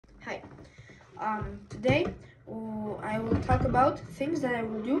Hi. Today I will talk about things that I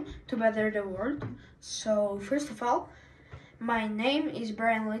will do to better the world. So first of all, my name is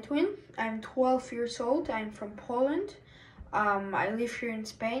Bryan Piotr. I'm 12 years old. I'm from Poland. I live here in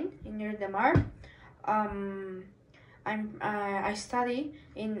Spain, near the Mar. Um, I study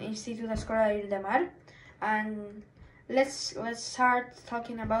in Instituto Escolar de Mar, and let's start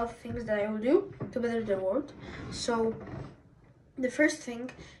talking about things that I will do to better the world. So the first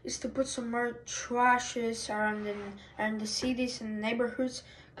thing is to put some more trashes around the cities and neighborhoods,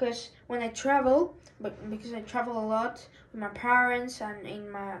 because when I travel, because I travel a lot with my parents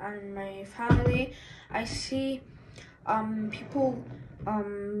and my family, I see people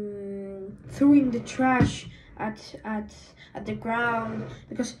throwing the trash at the ground,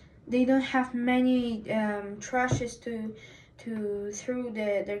 because they don't have many trashes to throw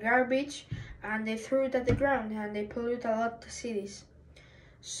the garbage, and they throw it at the ground and they pollute a lot the cities.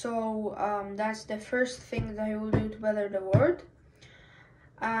 So that's the first thing that I will do to better the world.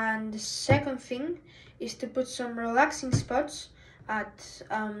 And the second thing is to put some relaxing spots at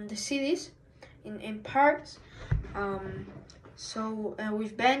the cities, in parks,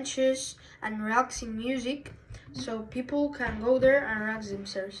 with benches and relaxing music, so people can go there and relax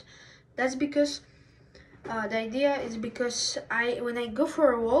themselves. That's because the idea is because when I go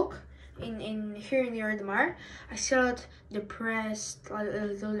for a walk in here in the Ardmar, I see a lot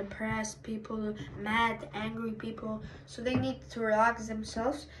little depressed people, mad, angry people. So they need to relax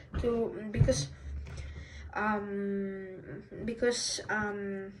themselves because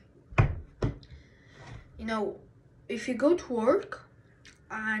you know, if you go to work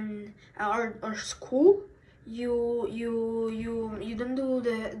or school, you don't do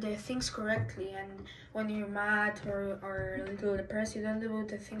the things correctly, and when you're mad or a little depressed, you don't do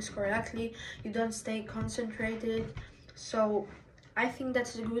the things correctly, you don't stay concentrated. So I think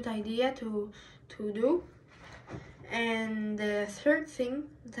that's a good idea to do. And the third thing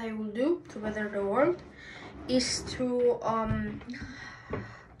that I will do to better the world is to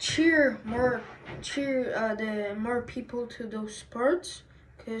cheer the more people to those sports,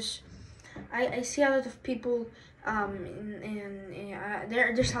 because I see a lot of people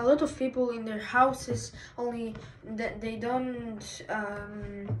there's a lot of people in their houses, only that they don't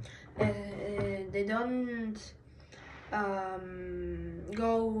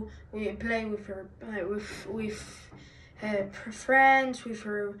go play with her friends, with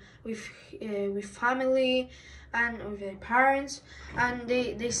family and with their parents, and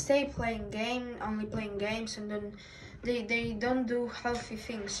they stay only playing games, and then they don't do healthy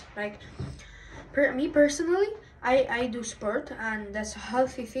things. Like me personally, I do sport, and that's a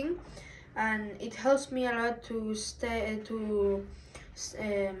healthy thing, and it helps me a lot to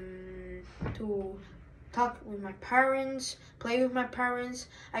talk with my parents, play with my parents.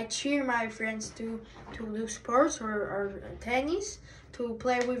 I cheer my friends to do sports or tennis, to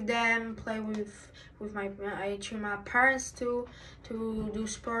play with them, I cheer my parents to do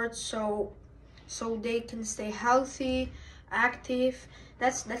sports, so they can stay healthy, active.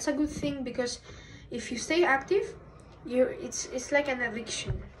 That's a good thing, because if you stay active, it's like an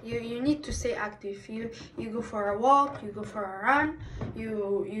addiction. You need to stay active. You go for a walk, you go for a run,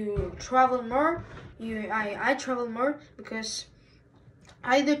 you travel more. I travel more because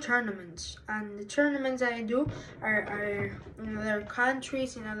I do tournaments, and the tournaments I do are in other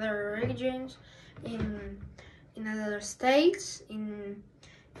countries, in other regions, in other states.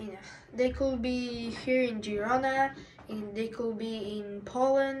 They could be here in Girona, they could be in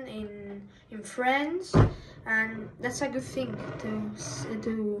Poland, in France, and that's a good thing to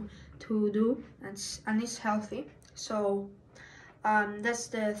do, and it's healthy. So that's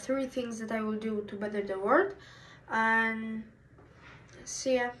the three things that I will do to better the world, and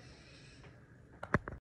see ya.